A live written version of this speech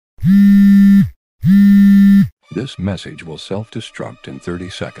This message will self-destruct in 30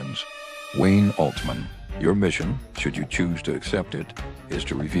 seconds. Wayne Altman. Your mission, should you choose to accept it, is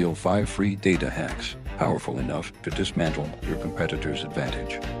to reveal 5 free data hacks, powerful enough to dismantle your competitor's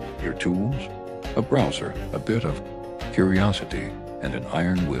advantage. Your tools? A browser, a bit of curiosity, and an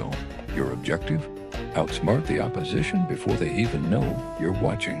iron will. Your objective? Outsmart the opposition before they even know you're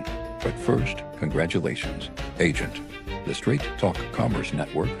watching. But first, congratulations, Agent. The Straight Talk Commerce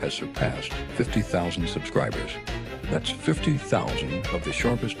Network has surpassed 50,000 subscribers. That's 50,000 of the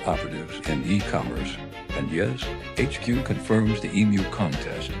sharpest operatives in e-commerce. And yes, HQ confirms the Emu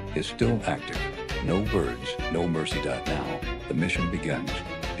Contest is still active. No birds, no mercy. Now, the mission begins.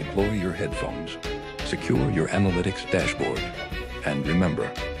 Deploy your headphones. Secure your analytics dashboard. And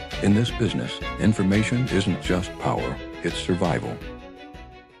remember, in this business, information isn't just power, it's survival.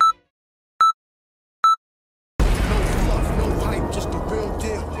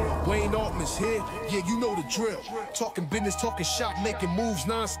 Here, yeah, you know the drill. Talking business, talking shop, making moves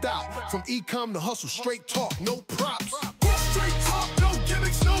non-stop. From e-com to hustle, straight talk, no props. Straight talk, no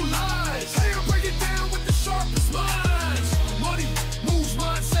gimmicks, no lies. Hey, I break it down with the sharpest minds. Money moves,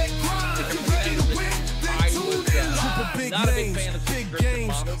 mindset, grind. If you're ready to win, then tune in live. Big names, big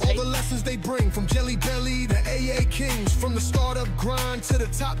games, all the lessons they bring. From Jelly Belly to AA Kings. From the startup grind to the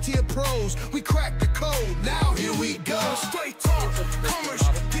top tier pros. We crack the code, now here we go. Straight talk, commerce,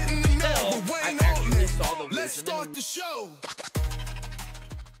 getting the Let's start the show.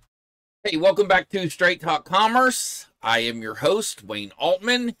 Hey, welcome back to Straight Talk Commerce. I am your host, Wayne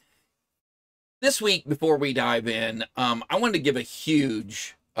Altman. This week, before we dive in, I wanted to give a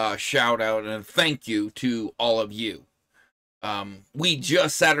huge shout out and a thank you to all of you.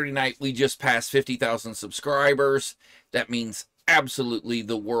 Saturday night, we just passed 50,000 subscribers. That means absolutely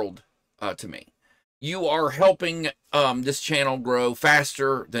the world to me. You are helping this channel grow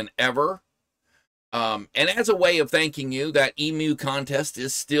faster than ever. And as a way of thanking you, that Emu Contest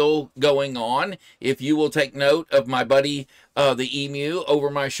is still going on. If you will take note of my buddy, the Emu, over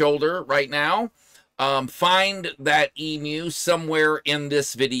my shoulder right now, find that Emu somewhere in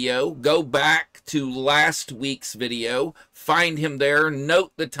this video. Go back to last week's video. Find him there.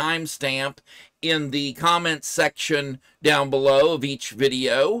 Note the timestamp in the comments section down below of each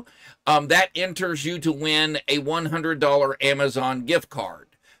video. That enters you to win a $100 Amazon gift card.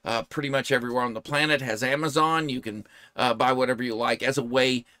 Pretty much everywhere on the planet has Amazon. You can buy whatever you like as a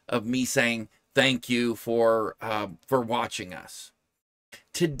way of me saying thank you for watching us.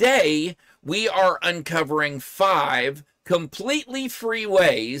 Today, we are uncovering 5 completely free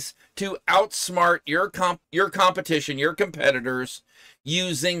ways to outsmart your competition, your competitors,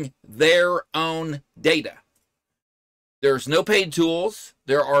 using their own data. There's no paid tools.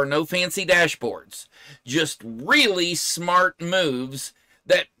 There are no fancy dashboards. Just really smart moves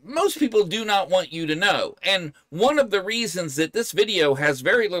that most people do not want you to know. And one of the reasons that this video has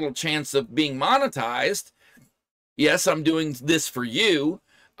very little chance of being monetized, yes, I'm doing this for you,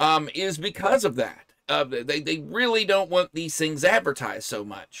 is because of that. They really don't want these things advertised so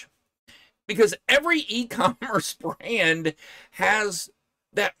much. Because every e-commerce brand has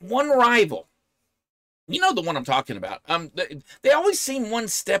that one rival. You know the one I'm talking about. They always seem one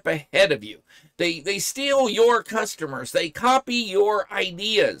step ahead of you. They steal your customers. They copy your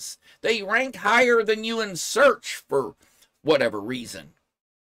ideas. They rank higher than you in search for whatever reason.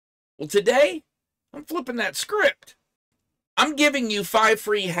 Well, today, I'm flipping that script. I'm giving you 5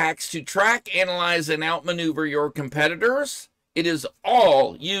 free hacks to track, analyze, and outmaneuver your competitors. It is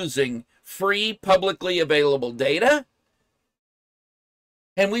all using free, publicly available data.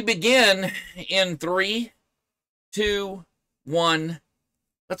 And we begin in 3, 2, 1.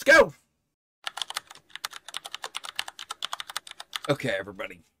 Let's go. Okay,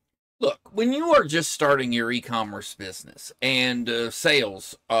 everybody. Look, when you are just starting your e-commerce business and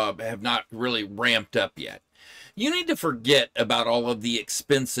sales have not really ramped up yet, you need to forget about all of the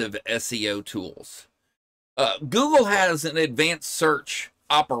expensive SEO tools. Google has an advanced search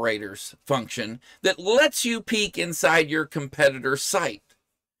operators function that lets you peek inside your competitor's site.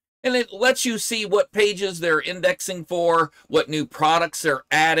 And it lets you see what pages they're indexing for, what new products they're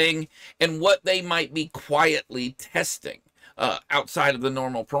adding, and what they might be quietly testing outside of the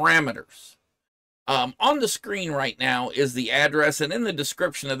normal parameters. On the screen right now is the address, and in the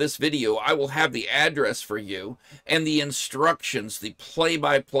description of this video, I will have the address for you and the instructions, the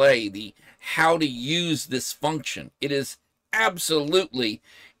play-by-play, the how to use this function. It is absolutely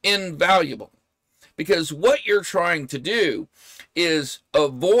invaluable because what you're trying to do is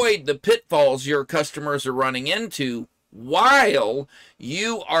avoid the pitfalls your customers are running into while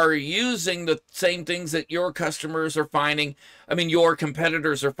you are using the same things that your customers are finding, your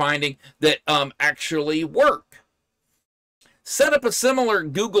competitors are finding that actually work. Set up a similar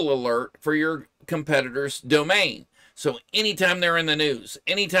Google alert for your competitor's domain. So anytime they're in the news,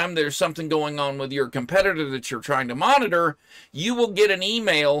 anytime there's something going on with your competitor that you're trying to monitor, you will get an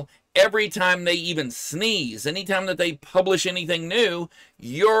email every time they even sneeze. Anytime that they publish anything new,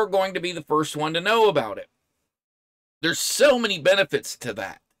 you're going to be the first one to know about it. There's so many benefits to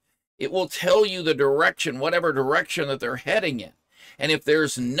that. It will tell you the direction, whatever direction that they're heading in. And if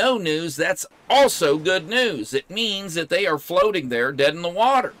there's no news, that's also good news. It means that they are floating there dead in the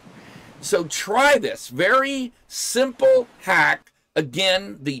water. So try this very simple hack.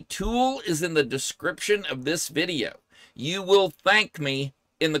 Again, the tool is in the description of this video. You will thank me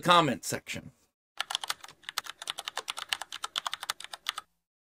in the comment section.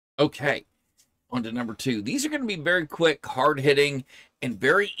 Okay, on to number 2. These are going to be very quick, hard-hitting, and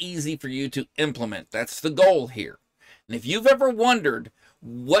very easy for you to implement. That's the goal here. And if you've ever wondered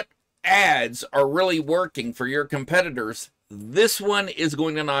what ads are really working for your competitors, this one is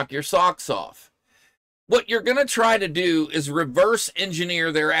going to knock your socks off. What you're going to try to do is reverse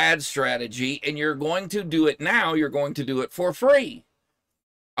engineer their ad strategy, and you're going to do it now. You're going to do it for free.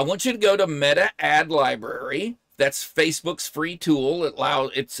 I want you to go to Meta Ad Library. That's Facebook's free tool.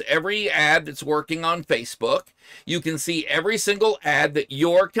 It's every ad that's working on Facebook. You can see every single ad that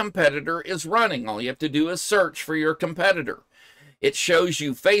your competitor is running. All you have to do is search for your competitor. It shows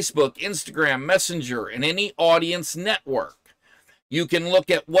you Facebook, Instagram, Messenger, and any audience network. You can look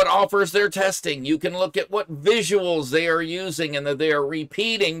at what offers they're testing. You can look at what visuals they are using and that they are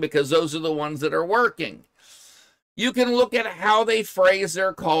repeating, because those are the ones that are working. You can look at how they phrase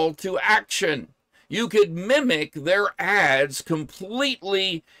their call to action. You could mimic their ads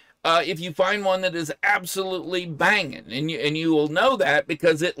completely if you find one that is absolutely banging. And you will know that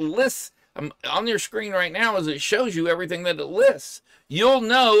because it lists on your screen right now as it shows you everything that it lists. You'll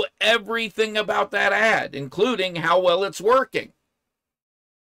know everything about that ad, including how well it's working.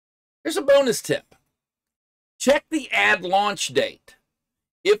 Here's a bonus tip. Check the ad launch date.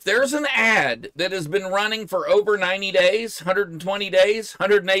 If there's an ad that has been running for over 90 days, 120 days,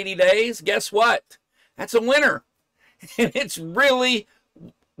 180 days, guess what? That's a winner. And it's really,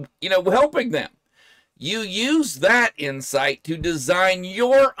 helping them. You use that insight to design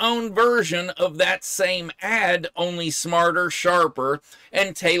your own version of that same ad, only smarter, sharper,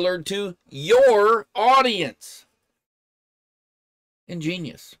 and tailored to your audience.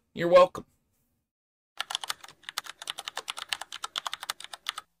 Ingenious. You're welcome.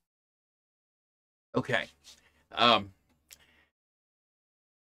 Okay.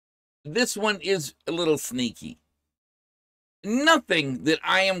 This one is a little sneaky. Nothing that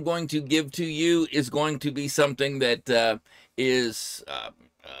I am going to give to you is going to be something that is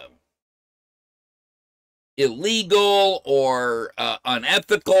illegal or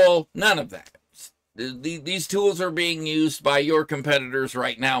unethical. None of that. These tools are being used by your competitors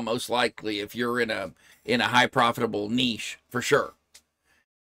right now, most likely, if you're in a high profitable niche, for sure.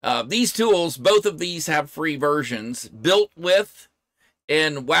 These tools, both of these have free versions, BuiltWith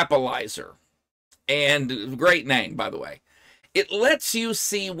and Wappalyzer. And great name, by the way. It lets you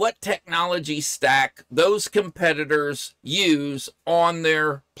see what technology stack those competitors use on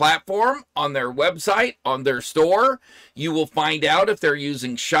their platform, on their website, on their store. You will find out if they're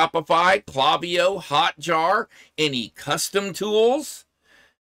using Shopify, Klaviyo, Hotjar, any custom tools.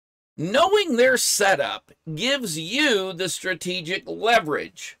 Knowing their setup gives you the strategic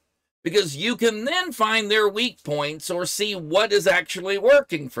leverage, because you can then find their weak points or see what is actually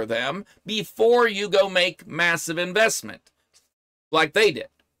working for them before you go make massive investment like they did.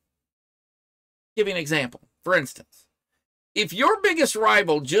 Give you an example. For instance, if your biggest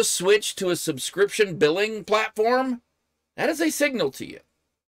rival just switched to a subscription billing platform, that is a signal to you.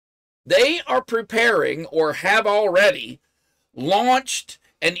 They are preparing or have already launched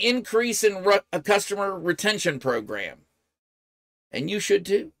an increase in a customer retention program. And you should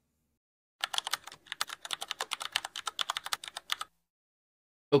too.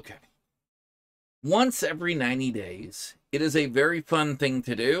 Okay. Once every 90 days, it is a very fun thing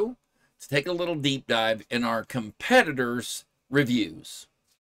to do to take a little deep dive in our competitors' reviews.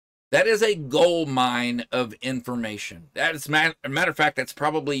 That is a gold mine of information. That is, a matter of fact, that's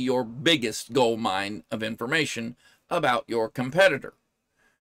probably your biggest gold mine of information about your competitor.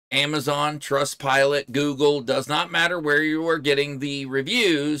 Amazon, Trustpilot, Google, does not matter where you are getting the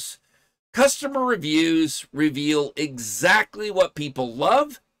reviews. Customer reviews reveal exactly what people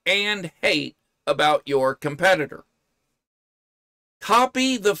love and hate about your competitor.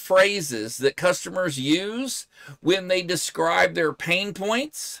 Copy the phrases that customers use when they describe their pain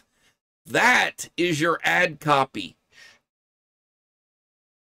points. That is your ad copy.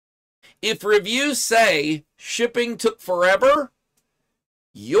 If reviews say shipping took forever,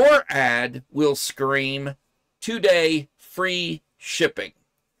 your ad will scream 2-day free shipping.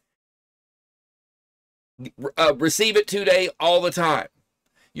 Receive it 2-day all the time.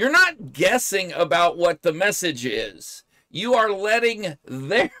 You're not guessing about what the message is. You are letting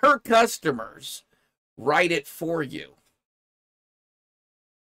their customers write it for you.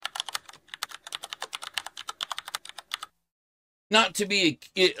 Not to be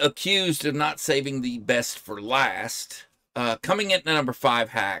accused of not saving the best for last, coming in at number 5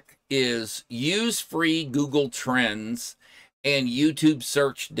 hack is use free Google Trends and YouTube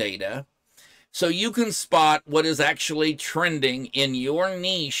search data so you can spot what is actually trending in your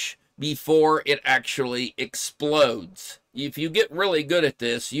niche before it actually explodes. If you get really good at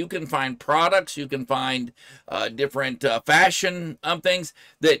this, you can find products, you can find different fashion things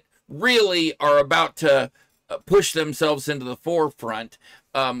that really are about to push themselves into the forefront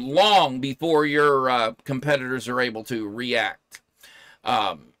long before your competitors are able to react.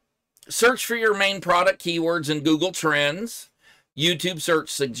 Search for your main product keywords in Google Trends, YouTube Search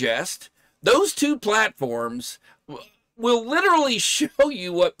Suggest. Those two platforms will literally show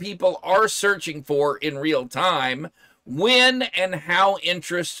you what people are searching for in real time, when and how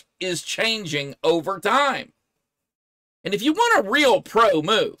interest is changing over time. And if you want a real pro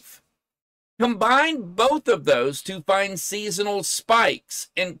move, combine both of those to find seasonal spikes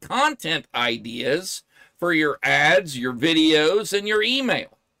and content ideas for your ads, your videos, and your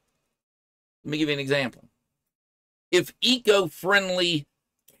email. Let me give you an example. If eco-friendly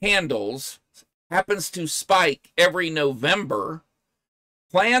candles happens to spike every November,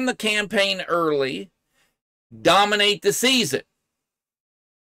 plan the campaign early, dominate the season.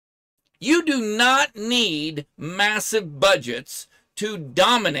 You do not need massive budgets to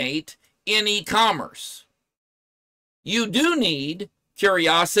dominate in e-commerce. You do need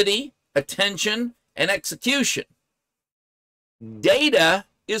curiosity, attention, and execution. Data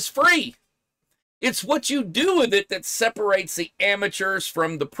is free. It's what you do with it that separates the amateurs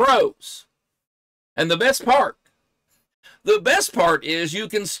from the pros. And the best part is you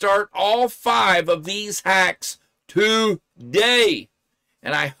can start all 5 of these hacks today.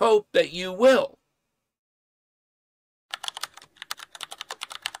 And I hope that you will.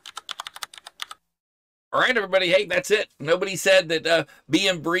 All right, everybody. Hey, that's it. Nobody said that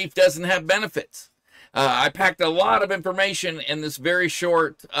being brief doesn't have benefits. I packed a lot of information in this very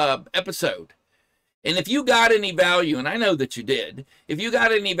short episode. And if you got any value, and I know that you did, if you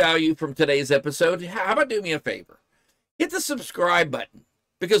got any value from today's episode, how about do me a favor? Hit the subscribe button,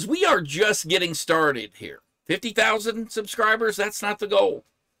 because we are just getting started here. 50,000 subscribers, that's not the goal.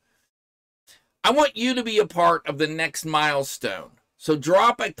 I want you to be a part of the next milestone. So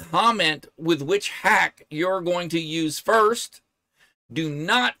drop a comment with which hack you're going to use first. Do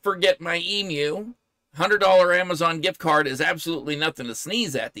not forget my Emu. $100 Amazon gift card is absolutely nothing to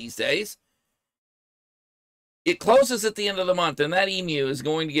sneeze at these days. It closes at the end of the month, and that Emu is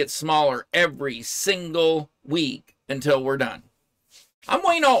going to get smaller every single week until we're done. I'm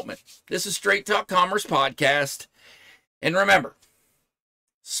Wayne Altman. This is Straight Talk Commerce Podcast. And remember,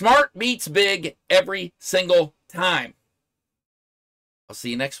 smart beats big every single time. I'll see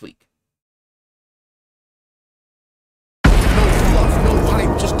you next week. No fluff, no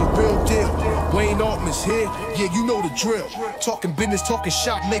hype, just the real deal. Wayne Altman's here, yeah, you know the drill. Talking business, talking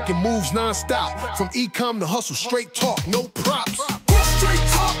shop, making moves non-stop. From e-com to hustle, straight talk, no props. Straight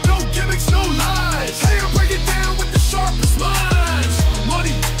talk, no gimmicks, no lies. Hey, I'll break it down with the sharpest minds.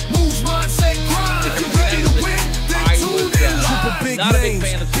 Money moves, mindset, grind. If you're ready to win, then tune in live. Big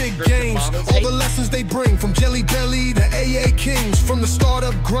names, big games, all the lessons they bring. From Jelly Belly to AA Kings. From the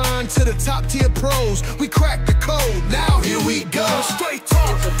startup grind to the top tier pros. We crack the code, now here we go. Straight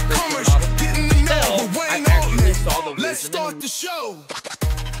talk, commerce, getting the know. Wayne Altman, let's start the show.